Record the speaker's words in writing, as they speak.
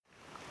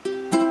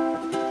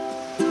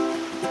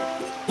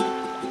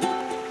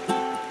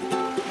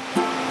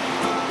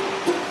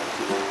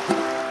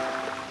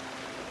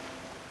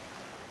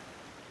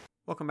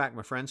Welcome back,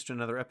 my friends, to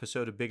another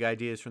episode of Big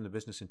Ideas from the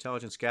Business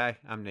Intelligence Guy.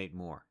 I'm Nate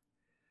Moore.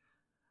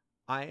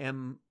 I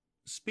am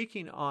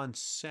speaking on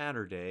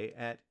Saturday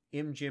at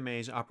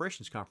MGMA's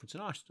Operations Conference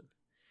in Austin.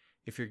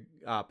 If you're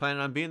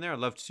planning on being there, I'd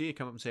love to see you.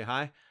 Come up and say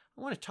hi.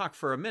 I want to talk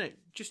for a minute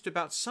just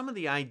about some of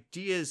the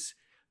ideas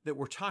that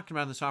we're talking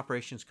about in this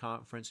Operations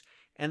Conference.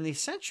 And the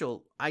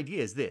essential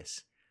idea is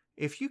this.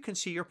 If you can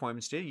see your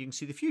appointments data, you can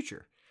see the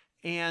future.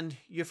 And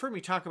you've heard me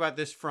talk about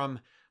this from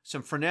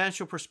some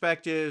financial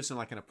perspectives and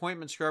like an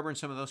appointment scrubber and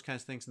some of those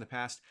kinds of things in the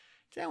past.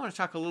 Today I want to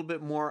talk a little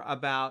bit more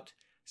about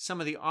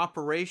some of the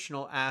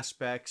operational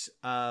aspects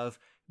of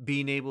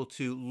being able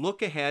to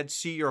look ahead,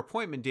 see your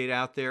appointment data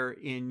out there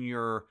in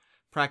your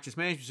practice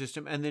management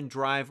system, and then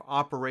drive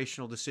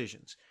operational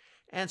decisions.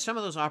 And some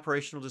of those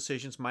operational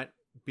decisions might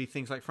be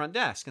things like front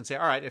desk and say,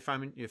 all right,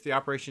 if the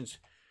operations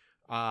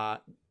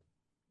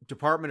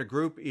department or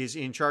group is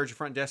in charge of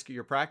front desk at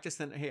your practice,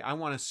 then hey, I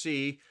want to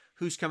see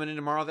who's coming in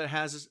tomorrow that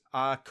has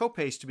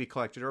copays to be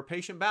collected or a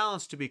patient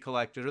balance to be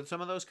collected or some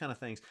of those kind of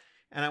things.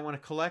 And I want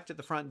to collect at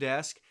the front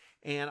desk,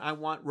 and I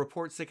want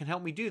reports that can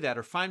help me do that,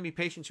 or find me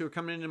patients who are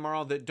coming in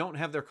tomorrow that don't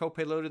have their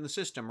copay loaded in the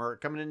system, or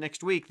coming in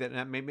next week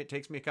that maybe it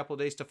takes me a couple of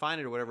days to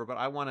find it or whatever, but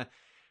I want to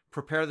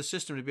prepare the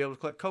system to be able to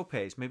collect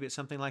copays. Maybe it's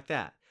something like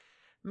that.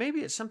 Maybe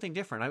it's something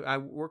different. I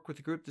work with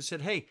a group that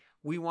said, hey,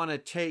 we want to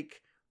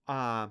take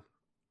our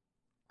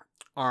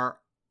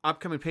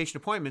upcoming patient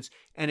appointments,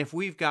 and if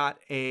we've got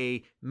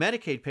a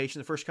Medicaid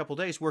patient the first couple of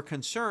days, we're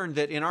concerned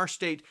that in our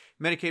state,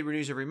 Medicaid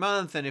renews every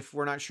month, and if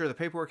we're not sure the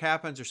paperwork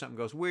happens or something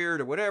goes weird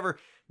or whatever,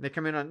 they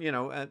come in on,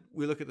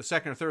 we look at the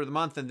second or third of the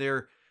month, and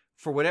they're,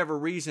 for whatever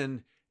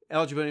reason,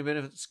 eligibility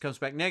benefits comes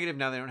back negative.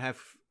 Now they don't have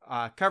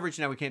coverage.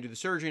 Now we can't do the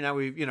surgery. Now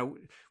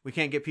we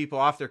can't get people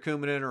off their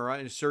Coumadin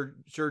or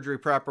surgery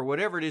prep or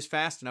whatever it is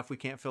fast enough. We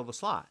can't fill the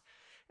slot.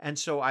 And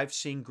so I've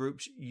seen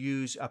groups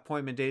use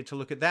appointment data to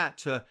look at that,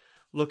 to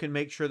look and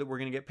make sure that we're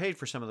going to get paid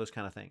for some of those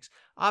kind of things.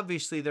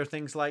 Obviously, there are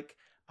things like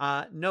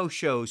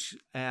no-shows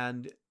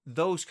and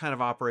those kind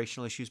of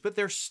operational issues, but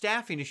there's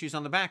staffing issues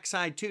on the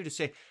backside too, to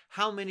say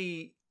how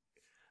many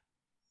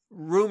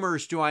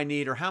roomers do I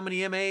need, or how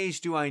many MAs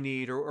do I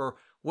need, or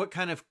what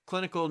kind of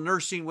clinical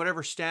nursing,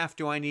 whatever staff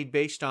do I need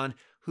based on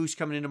who's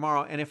coming in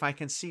tomorrow. And if I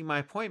can see my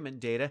appointment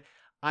data,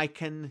 I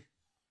can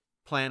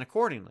plan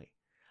accordingly.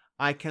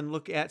 I can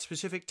look at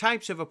specific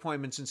types of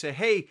appointments and say,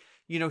 hey,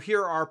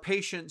 here are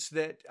patients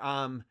that,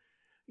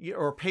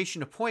 or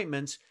patient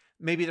appointments,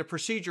 maybe they're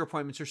procedure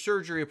appointments or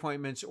surgery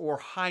appointments or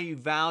high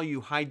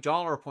value, high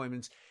dollar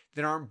appointments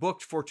that aren't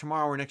booked for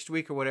tomorrow or next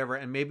week or whatever.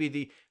 And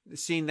maybe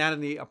seeing that in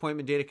the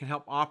appointment data can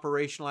help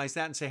operationalize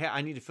that and say, hey,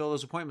 I need to fill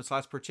those appointment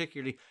slots,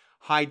 particularly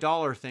high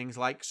dollar things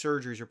like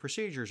surgeries or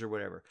procedures or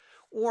whatever.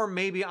 Or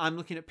maybe I'm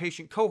looking at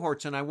patient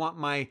cohorts and I want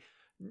my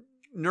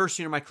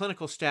nursing or my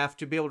clinical staff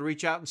to be able to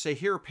reach out and say,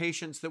 here are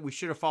patients that we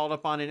should have followed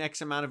up on in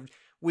X amount of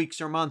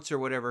weeks or months or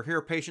whatever. Here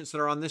are patients that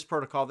are on this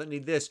protocol that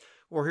need this,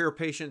 or here are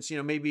patients,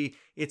 maybe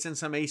it's in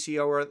some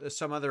ACO or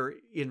some other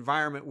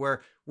environment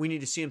where we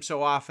need to see them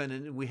so often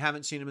and we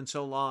haven't seen them in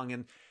so long.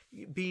 And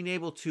being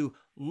able to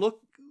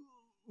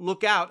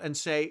look out and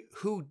say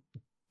who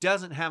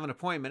doesn't have an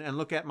appointment, and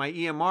look at my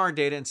EMR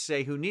data and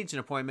say who needs an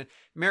appointment,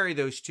 marry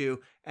those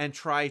two and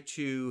try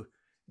to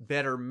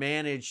better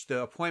manage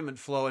the appointment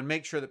flow and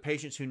make sure that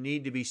patients who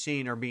need to be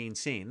seen are being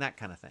seen, that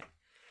kind of thing.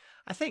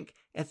 I think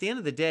at the end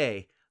of the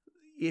day,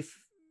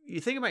 if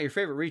you think about your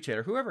favorite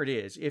retailer, whoever it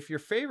is, if your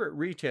favorite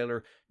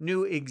retailer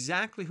knew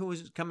exactly who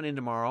was coming in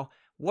tomorrow,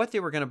 what they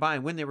were going to buy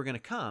and when they were going to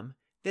come,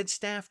 they'd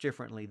staff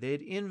differently.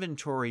 They'd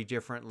inventory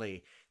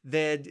differently.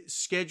 They'd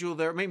schedule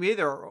maybe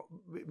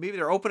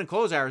they're open and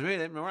close hours.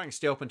 Maybe we're not going to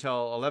stay open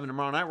until 11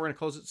 tomorrow night. We're going to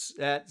close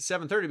at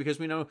 7:30 because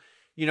we know,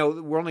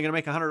 we're only going to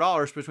make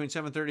 $100 between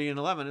 7:30 and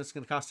 11. It's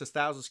going to cost us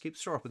thousands to keep the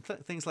store open,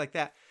 things like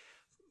that.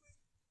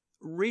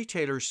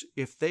 Retailers,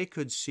 if they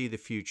could see the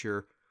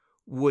future,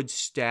 would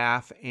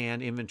staff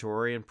and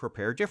inventory and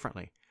prepare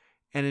differently.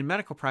 And in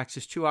medical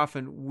practice, too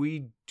often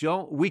we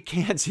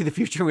can't see the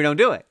future. We don't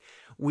do it.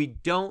 We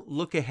don't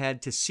look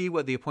ahead to see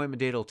what the appointment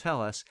data will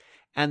tell us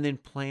and then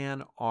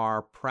plan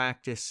our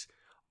practice,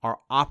 our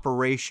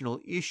operational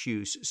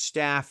issues,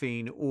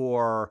 staffing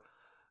or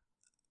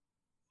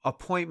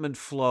appointment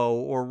flow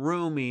or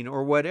rooming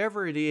or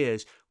whatever it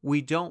is.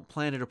 We don't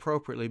plan it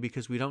appropriately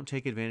because we don't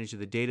take advantage of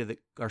the data that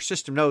our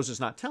system knows is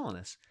not telling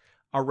us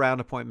around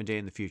appointment day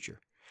in the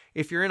future.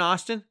 If you're in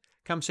Austin,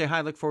 come say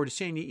hi. Look forward to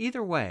seeing you.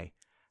 Either way,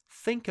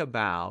 think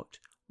about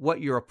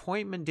what your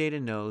appointment data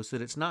knows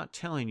that it's not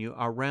telling you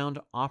around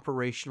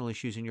operational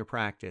issues in your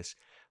practice.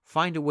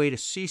 Find a way to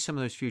see some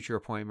of those future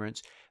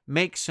appointments,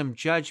 make some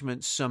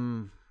judgments,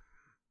 some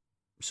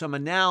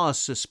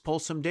analysis, pull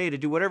some data,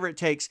 do whatever it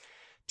takes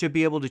to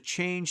be able to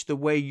change the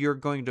way you're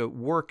going to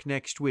work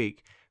next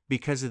week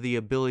because of the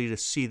ability to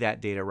see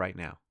that data right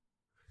now.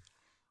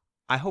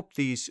 I hope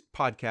these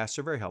podcasts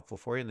are very helpful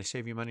for you and they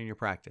save you money in your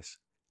practice.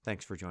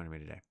 Thanks for joining me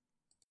today.